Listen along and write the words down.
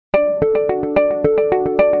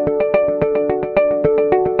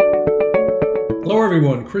Hello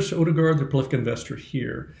everyone, Chris Odegaard, the Prolific Investor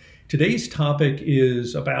here. Today's topic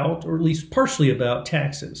is about, or at least partially about,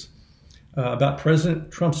 taxes, about President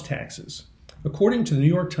Trump's taxes. According to the New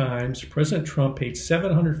York Times, President Trump paid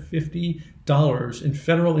 $750 in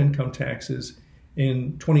federal income taxes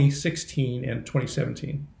in 2016 and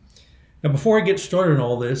 2017. Now, before I get started on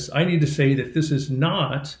all this, I need to say that this is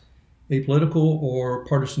not a political or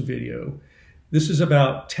partisan video. This is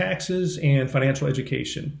about taxes and financial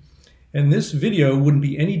education. And this video wouldn't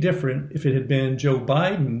be any different if it had been Joe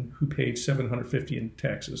Biden who paid $750 in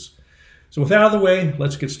taxes. So with that out of the way,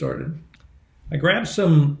 let's get started. I grabbed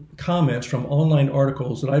some comments from online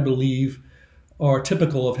articles that I believe are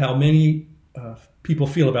typical of how many people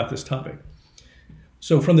feel about this topic.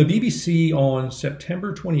 So from the BBC on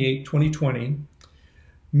September 28, 2020,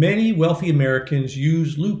 many wealthy Americans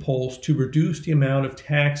use loopholes to reduce the amount of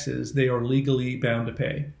taxes they are legally bound to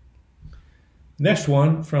pay. Next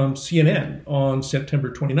one from CNN on September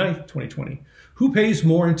 29, 2020. Who pays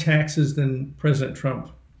more in taxes than President Trump?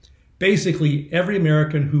 Basically, every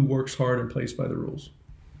American who works hard and plays by the rules.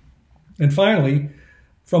 And finally,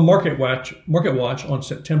 from MarketWatch on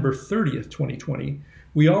September 30th, 2020,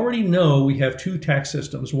 we already know we have two tax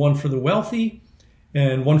systems, one for the wealthy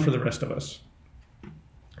and one for the rest of us.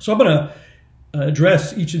 So I'm going to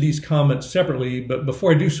address each of these comments separately, but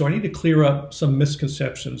before I do so, I need to clear up some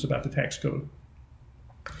misconceptions about the tax code.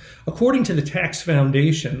 According to the Tax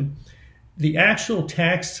Foundation, the actual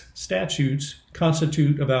tax statutes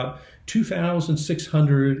constitute about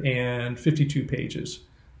 2,652 pages.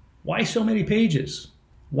 Why so many pages?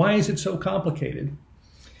 Why is it so complicated?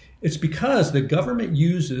 It's because the government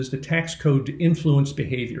uses the tax code to influence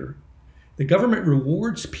behavior. The government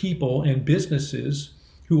rewards people and businesses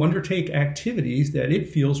who undertake activities that it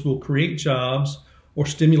feels will create jobs or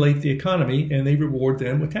stimulate the economy, and they reward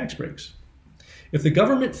them with tax breaks. If the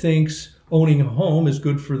government thinks owning a home is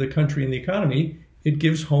good for the country and the economy, it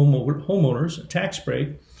gives homeowners a tax break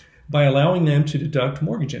by allowing them to deduct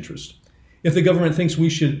mortgage interest. If the government thinks we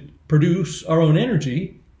should produce our own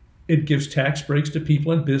energy, it gives tax breaks to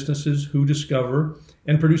people and businesses who discover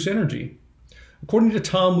and produce energy. According to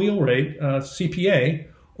Tom Wheelwright, CPA,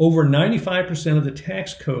 over 95% of the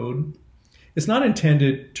tax code is not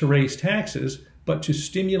intended to raise taxes, but to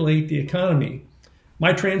stimulate the economy.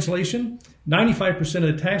 My translation, 95% of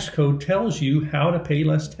the tax code tells you how to pay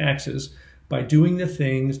less taxes by doing the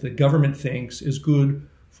things the government thinks is good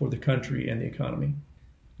for the country and the economy.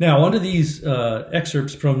 Now, onto these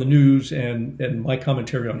excerpts from the news and my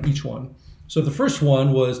commentary on each one. So the first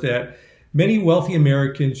one was that many wealthy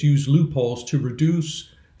Americans use loopholes to reduce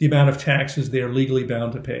the amount of taxes they are legally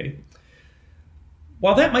bound to pay.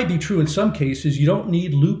 While that might be true in some cases, you don't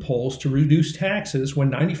need loopholes to reduce taxes when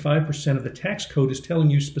 95% of the tax code is telling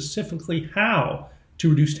you specifically how to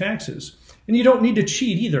reduce taxes. And you don't need to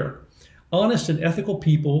cheat either. Honest and ethical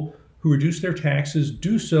people who reduce their taxes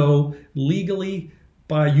do so legally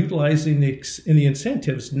by utilizing the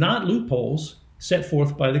incentives, not loopholes, set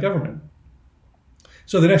forth by the government.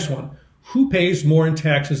 So the next one, who pays more in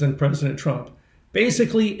taxes than President Trump?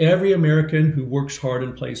 Basically, every American who works hard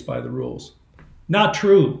and plays by the rules. Not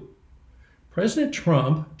true. President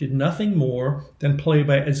Trump did nothing more than play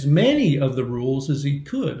by as many of the rules as he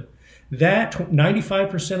could. That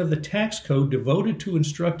 95% of the tax code devoted to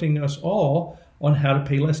instructing us all on how to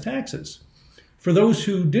pay less taxes. For those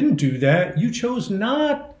who didn't do that, you chose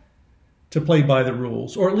not to play by the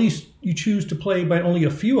rules, or at least you choose to play by only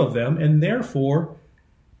a few of them and therefore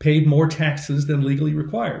paid more taxes than legally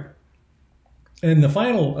required. And the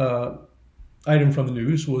final item from the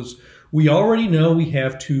news was, we already know we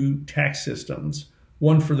have two tax systems,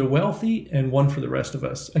 one for the wealthy and one for the rest of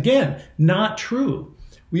us. Again, not true.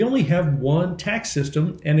 We only have one tax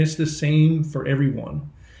system and it's the same for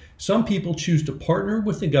everyone. Some people choose to partner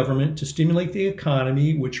with the government to stimulate the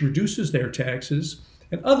economy, which reduces their taxes,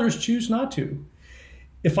 and others choose not to.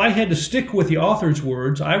 If I had to stick with the author's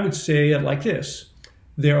words, I would say it like this.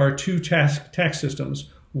 There are two tax systems,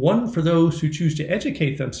 one for those who choose to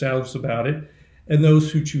educate themselves about it, and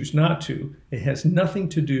those who choose not to. It has nothing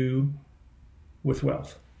to do with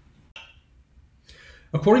wealth.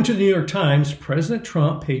 According to the New York Times, President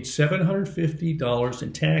Trump paid $750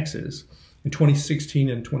 in taxes in 2016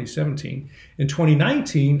 and 2017. In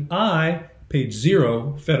 2019, I paid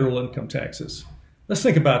zero federal income taxes. Let's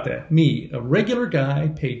think about that. Me, a regular guy,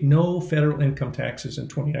 paid no federal income taxes in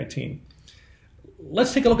 2019.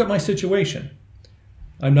 Let's take a look at my situation.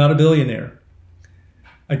 I'm not a billionaire.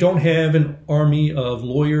 I don't have an army of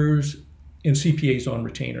lawyers and CPAs on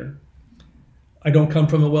retainer. I don't come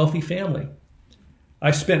from a wealthy family.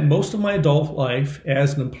 I spent most of my adult life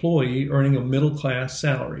as an employee earning a middle-class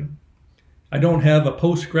salary. I don't have a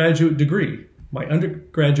postgraduate degree. My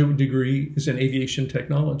undergraduate degree is in aviation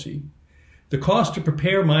technology. The cost to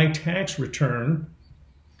prepare my tax return,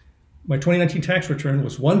 my 2019 tax return,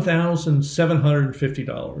 was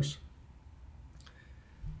 $1,750.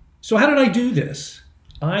 So how did I do this?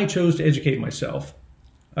 I chose to educate myself.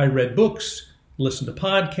 I read books, listened to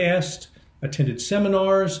podcasts, attended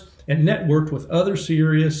seminars, and networked with other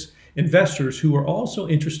serious investors who were also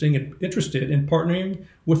interested in partnering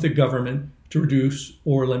with the government to reduce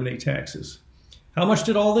or eliminate taxes. How much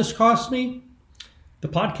did all this cost me? The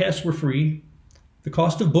podcasts were free. The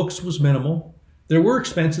cost of books was minimal. There were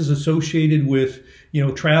expenses associated with,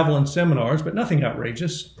 travel and seminars, but nothing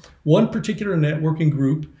outrageous. One particular networking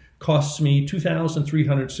group costs me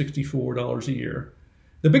 $2,364 a year.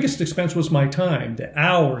 The biggest expense was my time, the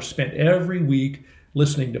hours spent every week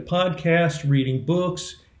listening to podcasts, reading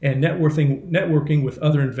books, and networking with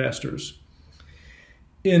other investors.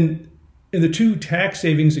 In the two tax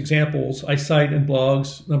savings examples I cite in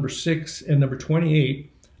blogs number 6 and number 28,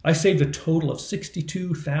 I saved a total of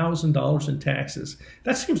 $62,000 in taxes.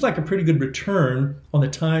 That seems like a pretty good return on the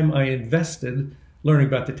time I invested learning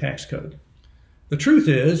about the tax code. The truth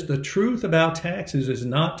is, the truth about taxes is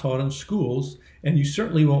not taught in schools, and you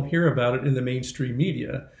certainly won't hear about it in the mainstream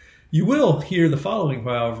media. You will hear the following,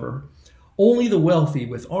 however: only the wealthy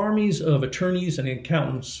with armies of attorneys and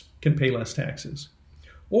accountants can pay less taxes.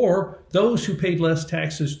 Or those who paid less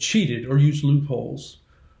taxes cheated or used loopholes.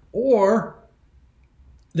 Or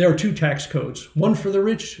there are two tax codes, one for the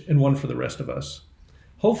rich and one for the rest of us.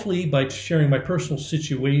 Hopefully, by sharing my personal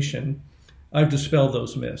situation, I've dispelled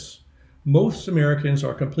those myths. Most Americans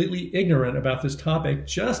are completely ignorant about this topic,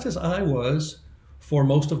 just as I was for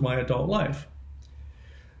most of my adult life.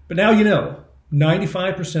 But now you know,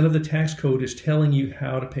 95% of the tax code is telling you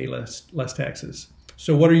how to pay less taxes.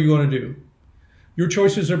 So what are you going to do? Your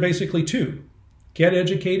choices are basically two: get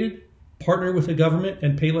educated, partner with the government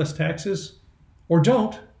and pay less taxes, or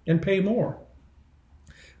don't and pay more.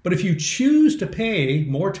 But if you choose to pay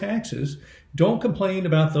more taxes, don't complain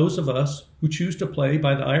about those of us who choose to play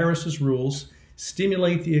by the IRS's rules,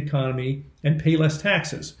 stimulate the economy, and pay less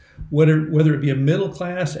taxes, whether it be a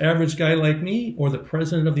middle-class average guy like me or the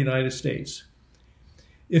President of the United States.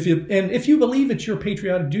 If you believe it's your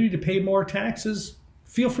patriotic duty to pay more taxes,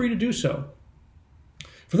 feel free to do so.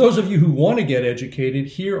 For those of you who want to get educated,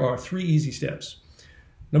 here are 3 easy steps.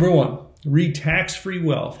 Number 1, read Tax-Free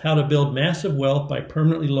Wealth: How to Build Massive Wealth by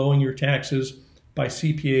Permanently Lowering Your Taxes by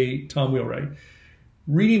CPA Tom Wheelwright.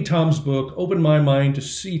 Reading Tom's book opened my mind to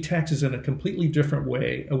see taxes in a completely different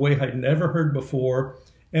way, a way I'd never heard before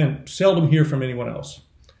and seldom hear from anyone else.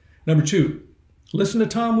 Number 2, listen to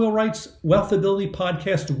Tom Wheelwright's Wealth Ability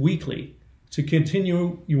podcast weekly to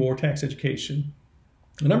continue your tax education.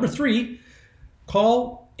 And number 3,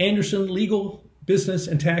 call Anderson Legal Business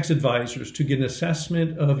and Tax Advisors to get an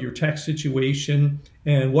assessment of your tax situation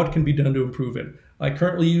and what can be done to improve it. I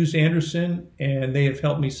currently use Anderson, and they have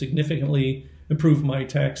helped me significantly improve my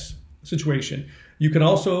tax situation. You can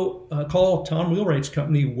also call Tom Wheelwright's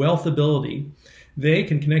company, Wealth Ability. They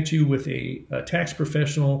can connect you with a tax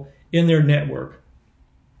professional in their network.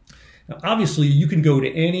 Now, obviously, you can go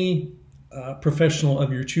to any professional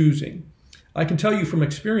of your choosing. I can tell you from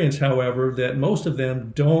experience, however, that most of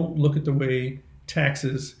them don't look at the way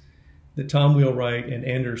taxes that Tom Wheelwright and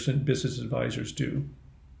Anderson Business Advisors do.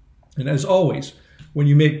 And as always, when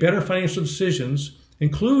you make better financial decisions,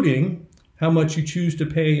 including how much you choose to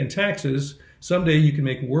pay in taxes, someday you can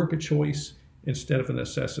make work a choice instead of a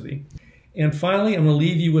necessity. And finally, I'm going to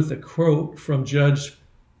leave you with a quote from Judge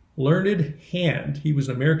Learned Hand. He was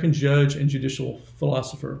an American judge and judicial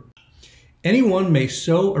philosopher. Anyone may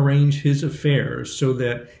so arrange his affairs so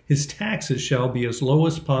that his taxes shall be as low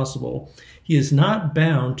as possible. He is not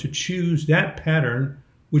bound to choose that pattern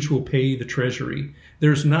which will pay the treasury.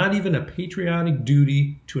 There's not even a patriotic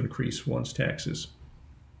duty to increase one's taxes.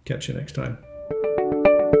 Catch you next time.